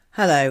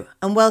Hello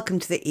and welcome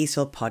to the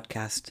ESOL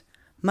Podcast.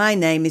 My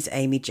name is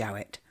Amy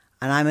Jowett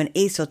and I'm an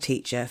ESOL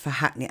teacher for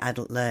Hackney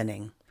Adult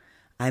Learning.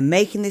 I'm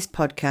making this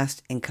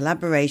podcast in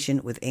collaboration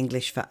with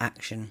English for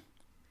Action.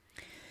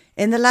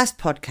 In the last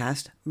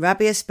podcast,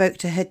 Rabia spoke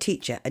to her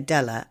teacher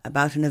Adela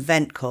about an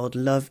event called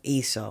Love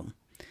ESOL.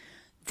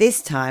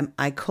 This time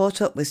I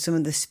caught up with some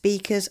of the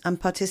speakers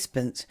and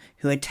participants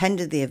who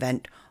attended the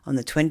event on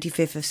the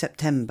 25th of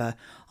September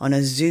on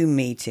a Zoom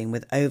meeting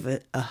with over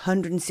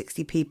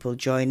 160 people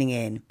joining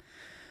in.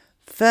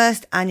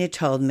 First, Anya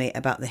told me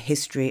about the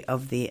history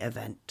of the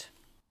event.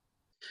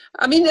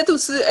 It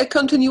was a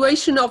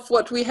continuation of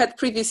what we had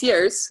previous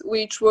years,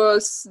 which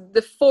was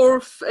the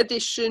fourth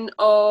edition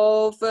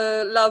of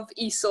Love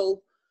ESOL,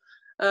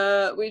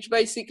 which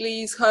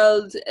basically is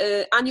held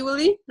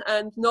annually,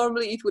 and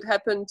normally it would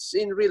happen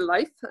in real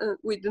life.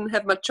 We didn't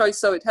have much choice,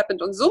 so it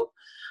happened on Zoom.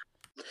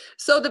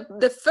 So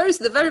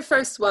the very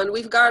first one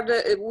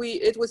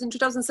it was in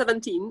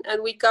 2017,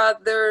 and we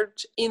gathered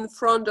in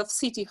front of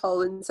City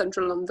Hall in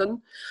central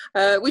London,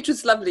 which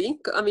was lovely.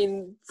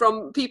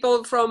 From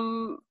people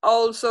from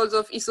all sorts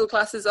of ESOL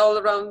classes all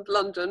around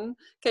London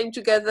came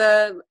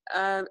together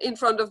in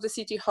front of the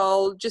City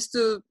Hall just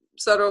to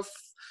sort of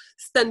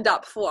stand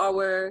up for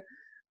our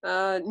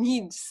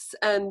needs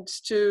and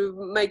to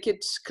make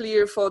it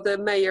clear for the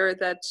mayor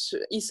that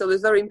ESOL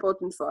is very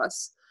important for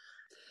us.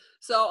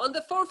 So on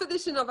the fourth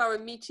edition of our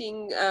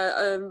meeting,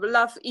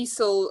 Love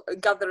ESOL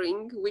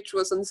gathering, which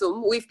was on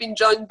Zoom, we've been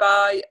joined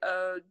by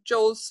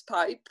Jules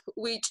Pipe,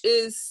 which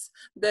is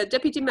the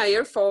Deputy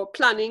Mayor for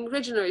Planning,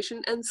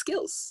 Regeneration and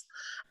Skills.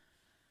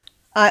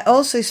 I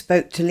also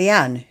spoke to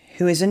Leanne,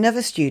 who is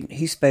another student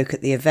who spoke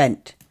at the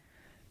event.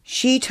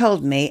 She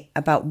told me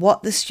about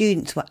what the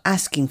students were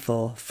asking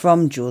for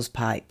from Jules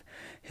Pipe,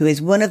 who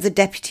is one of the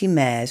Deputy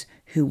Mayors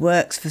who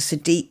works for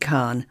Sadiq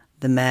Khan,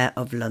 the Mayor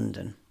of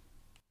London.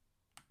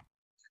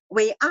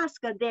 We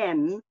asked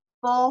them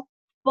for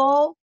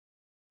four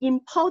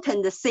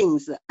important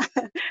things.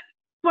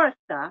 First,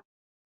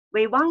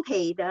 we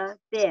wanted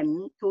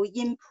them to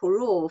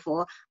improve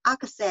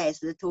access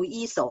to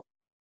ESOL.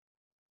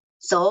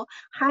 So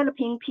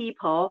helping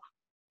people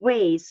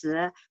with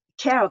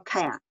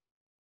childcare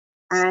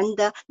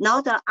and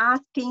not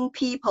asking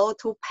people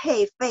to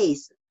pay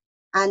fees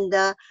and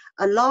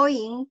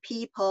allowing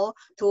people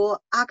to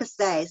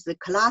access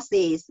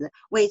classes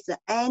with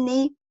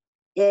any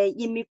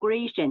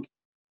immigration.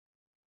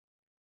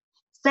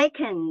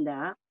 Second,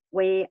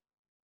 we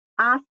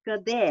ask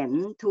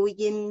them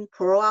to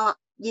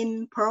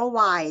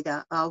provide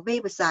a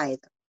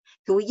website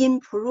to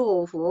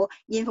improve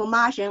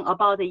information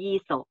about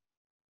ESOL.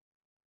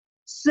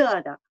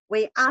 Third,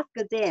 we ask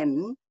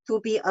them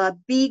to be a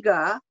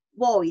bigger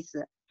voice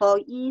for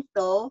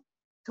ESOL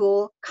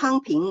to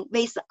campaign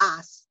with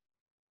us.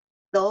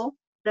 So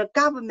the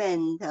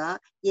government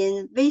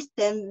in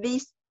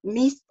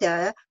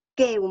Westminster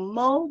gave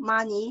more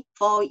money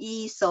for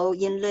ESOL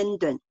in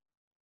London.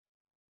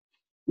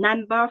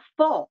 Number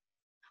 4,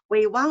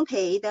 we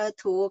wanted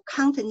to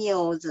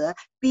continue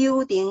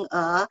building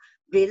a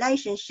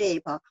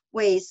relationship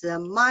with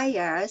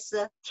Mayor's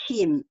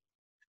team,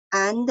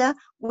 and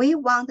we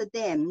want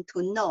them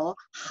to know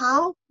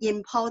how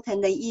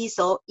important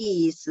ESOL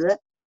is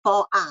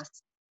for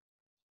us.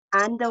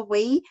 And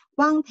we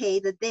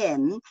wanted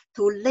them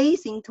to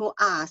listen to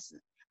us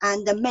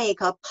and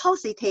make a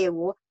positive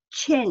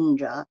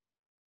change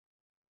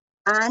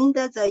and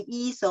the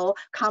ESOL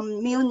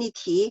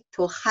community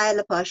to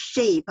help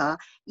shape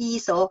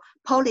ESOL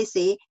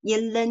policy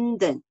in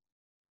London.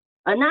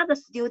 Another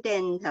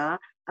student,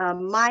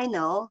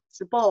 Minor,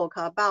 spoke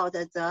about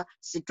the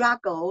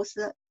struggles.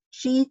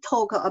 She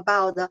talked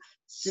about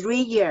 3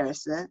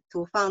 years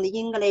to find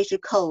English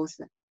course.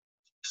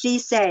 She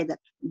said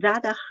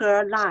that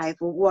her life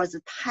was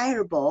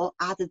terrible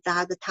at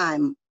that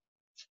time.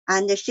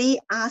 And she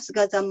asked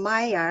the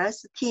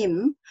mayor's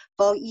team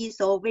for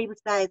ESOL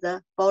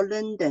website for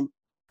London.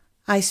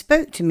 I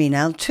spoke to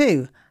Minal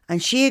too,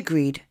 and she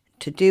agreed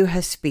to do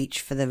her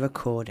speech for the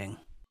recording.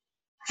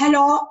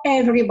 Hello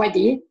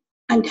everybody,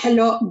 and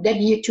hello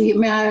Deputy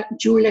Mayor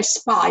Jules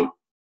Pipe.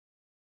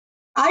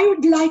 I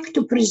would like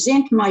to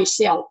present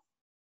myself.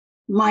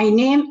 My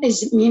name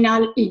is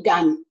Minal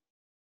Idan.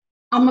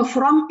 I'm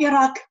from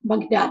Iraq,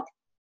 Baghdad.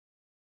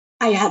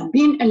 I have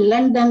been in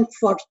London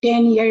for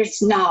 10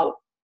 years now.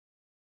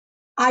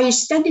 I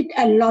studied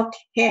a lot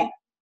here,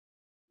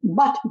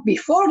 but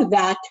before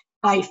that,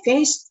 I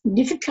faced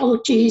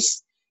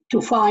difficulties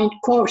to find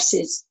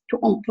courses to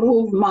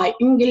improve my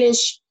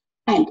English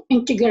and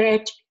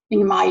integrate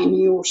in my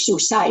new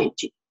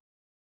society.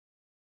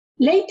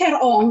 Later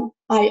on,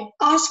 I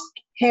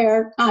asked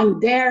here and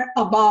there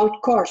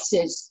about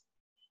courses,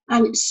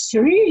 and it's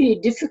really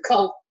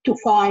difficult to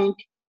find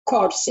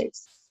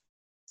courses,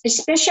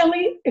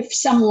 especially if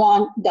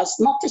someone does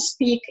not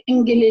speak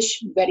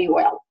English very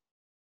well.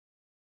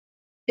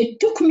 It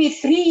took me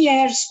 3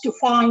 years to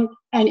find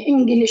an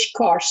English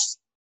course.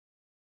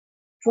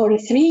 For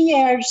 3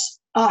 years,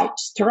 I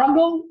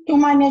struggled to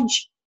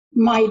manage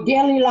my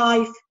daily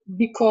life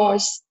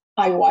because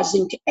I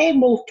wasn't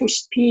able to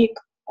speak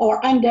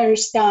or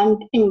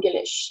understand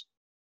English.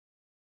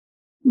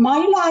 My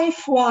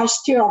life was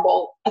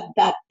terrible at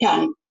that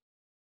time,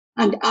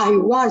 and I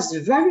was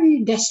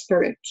very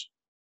desperate.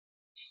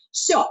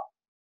 So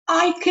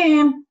I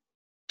came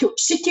to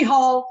City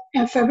Hall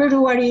in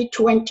February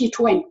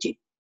 2020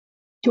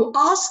 to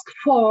ask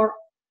for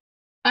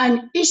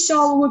an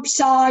ESOL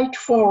website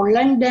for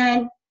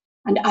London,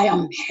 and I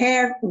am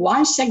here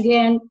once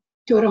again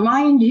to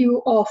remind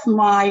you of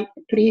my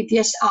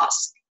previous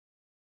ask,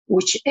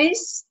 which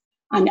is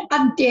an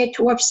update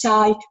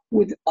website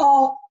with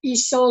all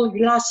ESOL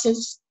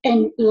classes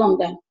in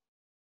London.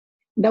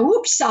 The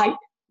website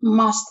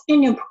must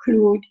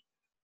include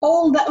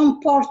all the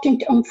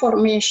important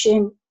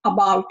information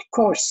about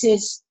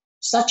courses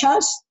such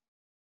as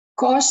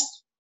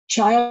cost,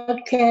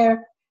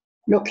 childcare,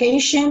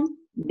 location,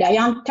 day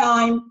and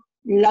time,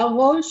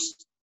 levels,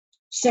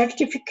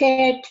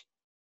 certificate,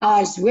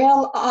 as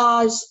well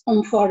as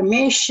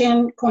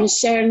information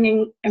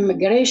concerning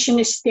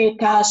immigration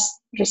status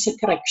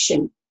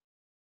restriction.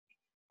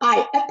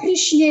 I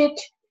appreciate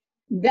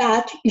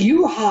that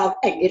you have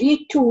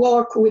agreed to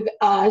work with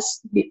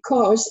us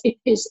because it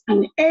is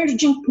an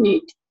urgent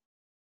need.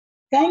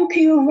 Thank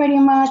you very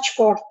much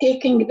for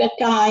taking the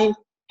time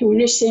to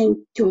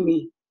listen to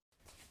me.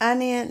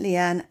 Anya,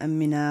 Leanne and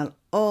Minal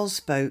all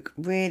spoke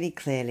really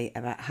clearly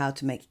about how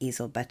to make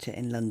ESOL better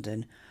in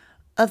London.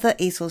 Other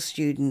ESOL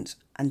students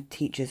and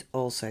teachers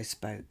also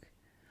spoke.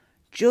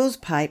 Jules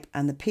Pipe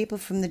and the people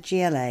from the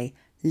GLA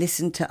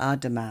listened to our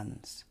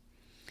demands.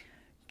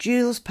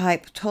 Jules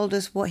Pipe told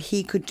us what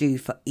he could do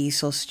for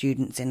ESOL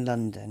students in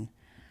London.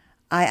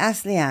 I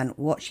asked Leanne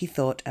what she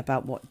thought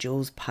about what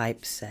Jules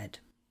Pipe said.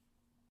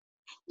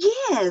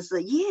 Yes,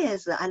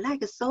 I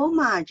like it so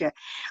much.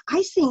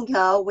 I think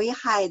we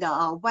had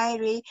a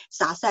very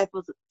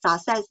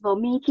successful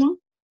meeting.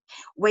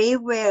 We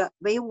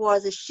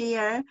was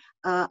share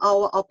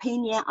our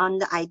opinion on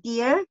the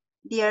ideas,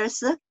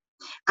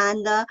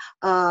 and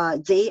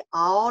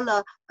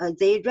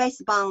they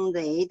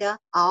responded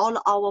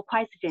all our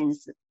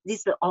questions.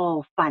 This is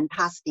all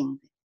fantastic.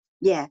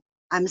 Yeah.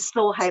 I'm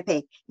so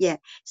happy. Yeah,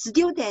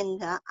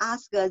 student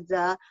asked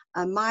the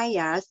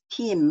Mayor's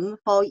team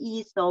for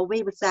ESOL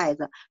website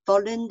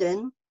for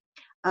London.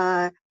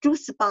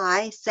 Jules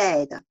Pipe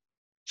said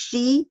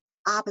he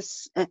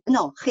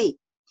absolutely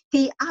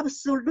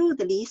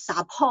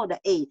support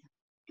it,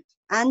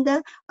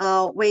 and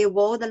we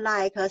would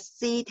like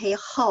City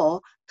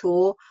Hall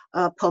to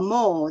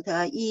promote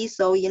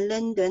ESOL in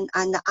London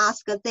and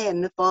ask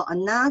them for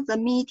another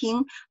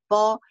meeting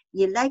for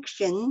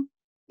election.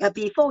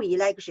 Before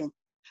election.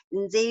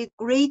 They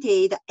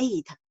graded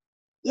 8.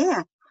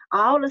 Yeah,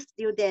 all the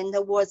students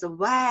was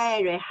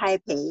very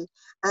happy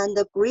and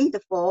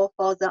grateful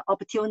for the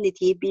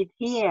opportunity to be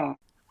here.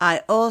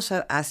 I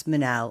also asked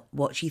Minal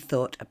what she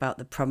thought about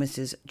the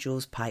promises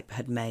Jules Pipe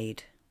had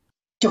made.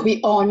 To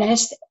be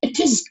honest, it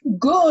is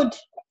good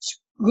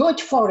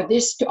for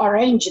this to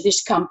arrange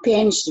this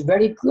campaign. It's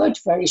very good,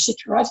 very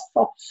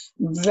stressful,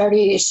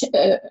 very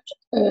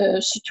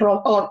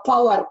strong or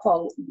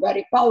powerful,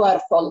 very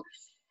powerful.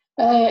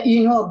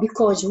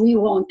 Because we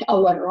want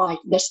our right,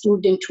 the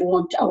students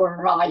want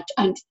our right,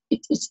 and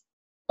it is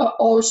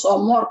also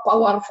more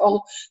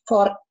powerful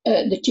for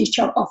the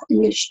teacher of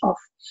English of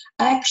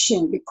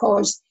Action,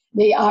 because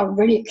they are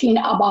very keen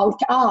about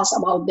us,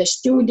 about the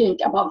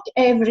student, about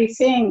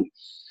everything,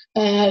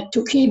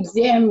 to keep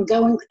them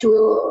going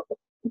to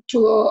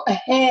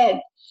ahead.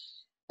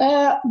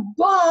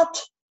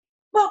 But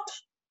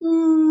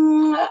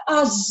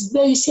as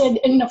they said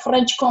in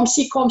French, comme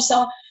ci, comme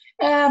ça,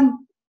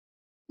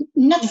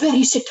 not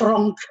very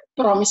strong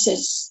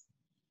promises.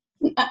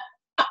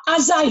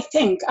 As I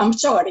think, I'm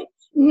sorry,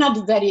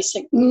 not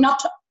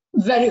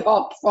very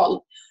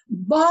hopeful,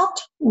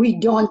 but we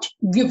don't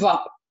give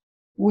up.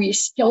 We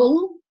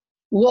still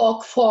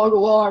walk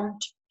forward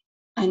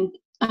and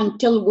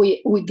until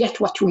we get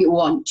what we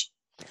want.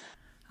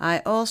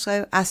 I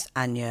also asked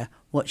Anya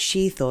what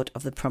she thought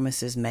of the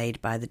promises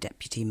made by the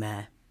Deputy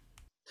Mayor.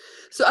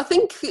 So I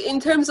think in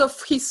terms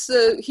of his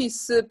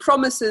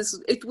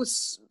promises, it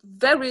was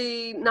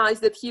very nice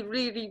that he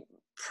really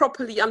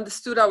properly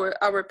understood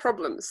our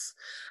problems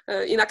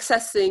in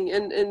accessing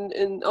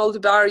and all the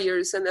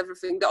barriers and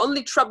everything. The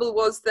only trouble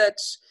was that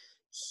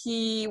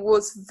he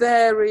was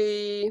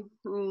very,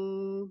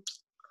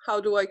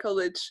 how do I call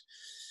it?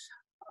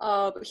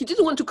 He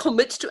didn't want to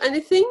commit to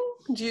anything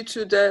due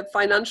to the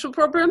financial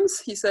problems.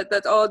 He said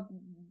that,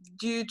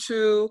 due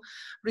to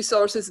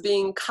resources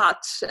being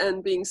cut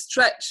and being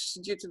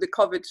stretched due to the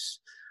COVID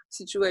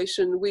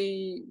situation,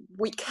 we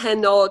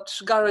cannot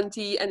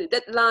guarantee any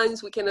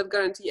deadlines. We cannot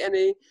guarantee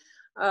any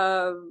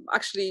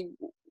actually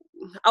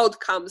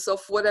outcomes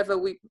of whatever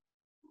we're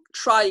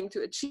trying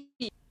to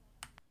achieve.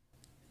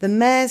 The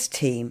Mayor's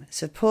team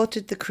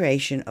supported the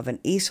creation of an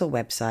ESOL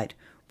website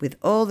with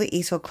all the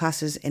ESOL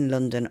classes in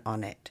London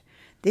on it.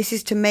 This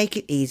is to make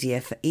it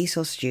easier for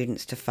ESOL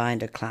students to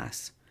find a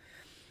class.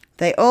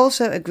 They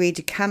also agreed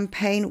to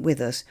campaign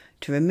with us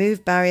to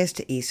remove barriers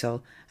to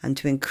ESOL and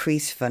to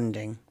increase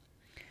funding.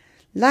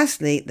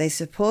 Lastly, they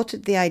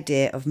supported the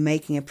idea of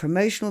making a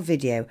promotional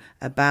video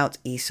about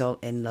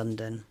ESOL in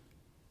London.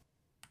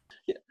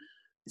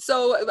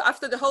 So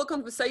after the whole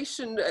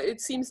conversation,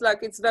 it seems like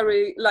it's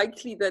very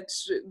likely that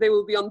they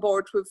will be on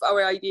board with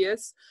our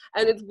ideas,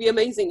 and it would be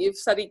amazing if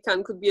Sadiq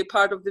Khan could be a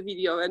part of the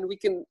video and we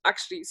can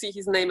actually see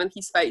his name and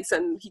his face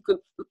and he could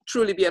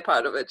truly be a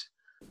part of it.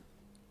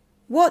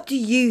 What do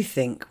you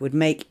think would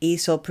make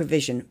ESOL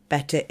provision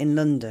better in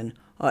London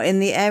or in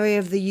the area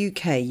of the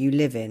UK you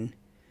live in?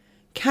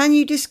 Can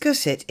you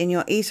discuss it in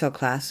your ESOL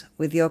class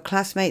with your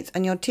classmates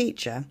and your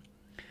teacher?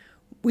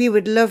 We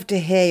would love to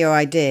hear your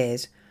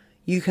ideas.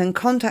 You can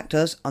contact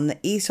us on the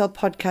ESOL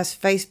Podcast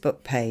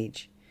Facebook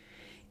page.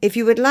 If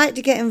you would like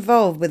to get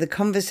involved with the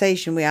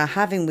conversation we are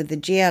having with the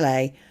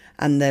GLA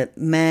and the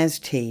Mayor's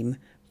team,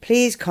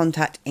 please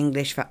contact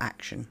English for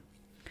Action.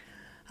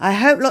 I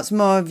hope lots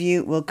more of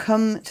you will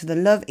come to the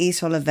Love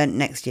ESOL event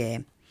next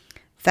year.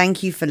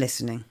 Thank you for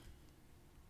listening.